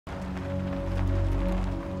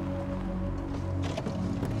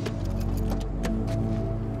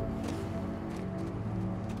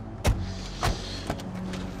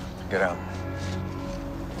Get out.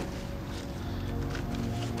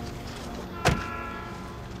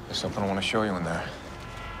 There's something I want to show you in there.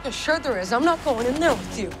 Yeah, sure there is. I'm not going in there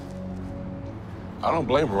with you. I don't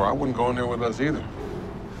blame her. I wouldn't go in there with us either.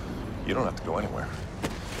 You don't have to go anywhere.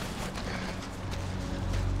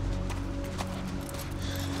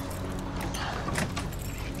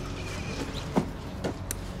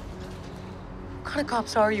 What kind of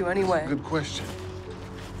cops are you anyway? Good question.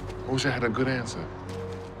 I wish I had a good answer.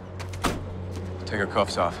 Take her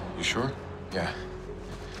cuffs off. You sure? Yeah.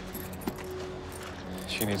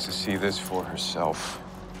 She needs to see this for herself.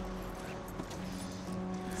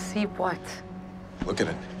 See what? Look at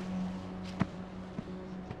it.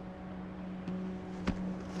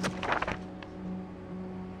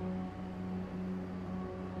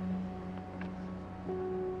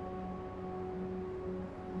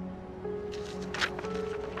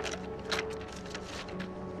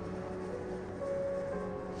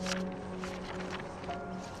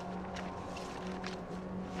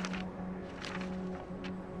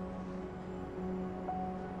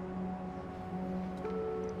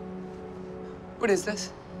 What is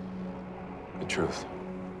this? The truth.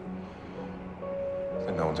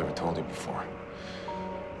 That no one's ever told you before.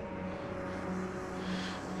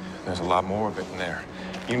 There's a lot more of it in there.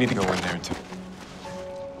 You need to go in there too.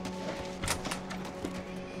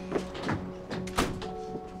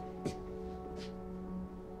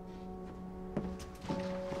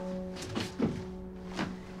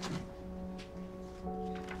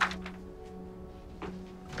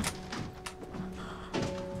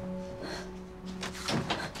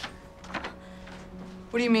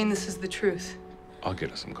 What do you mean this is the truth? I'll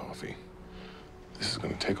get us some coffee. This is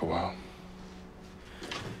gonna take a while.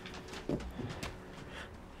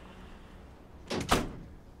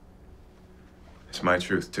 It's my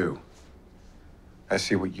truth, too. I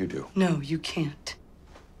see what you do. No, you can't.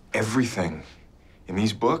 Everything in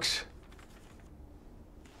these books,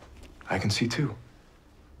 I can see, too.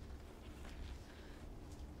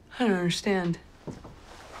 I don't understand.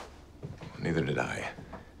 Neither did I.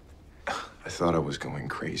 I thought I was going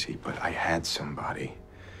crazy, but I had somebody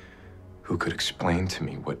who could explain to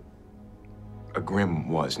me what a Grimm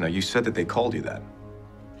was. Now, you said that they called you that.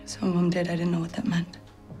 Some of them did. I didn't know what that meant.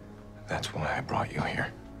 That's why I brought you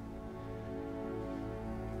here.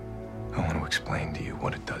 I want to explain to you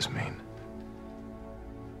what it does mean.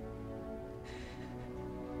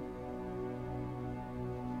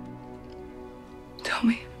 Tell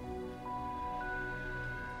me.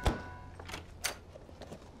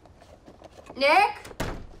 Nick?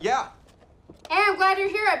 Yeah. Hey, I'm glad you're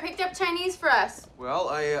here. I picked up Chinese for us. Well,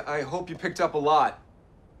 I hope you picked up a lot.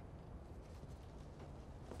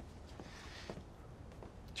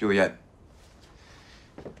 Juliette,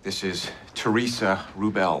 this is Teresa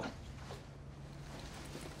Trubel.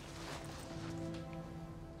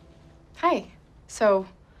 Hi. So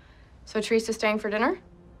Teresa's staying for dinner?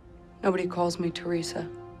 Nobody calls me Teresa.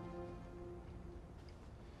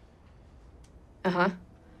 Uh-huh.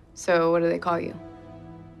 So what do they call you?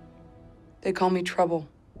 They call me Trouble.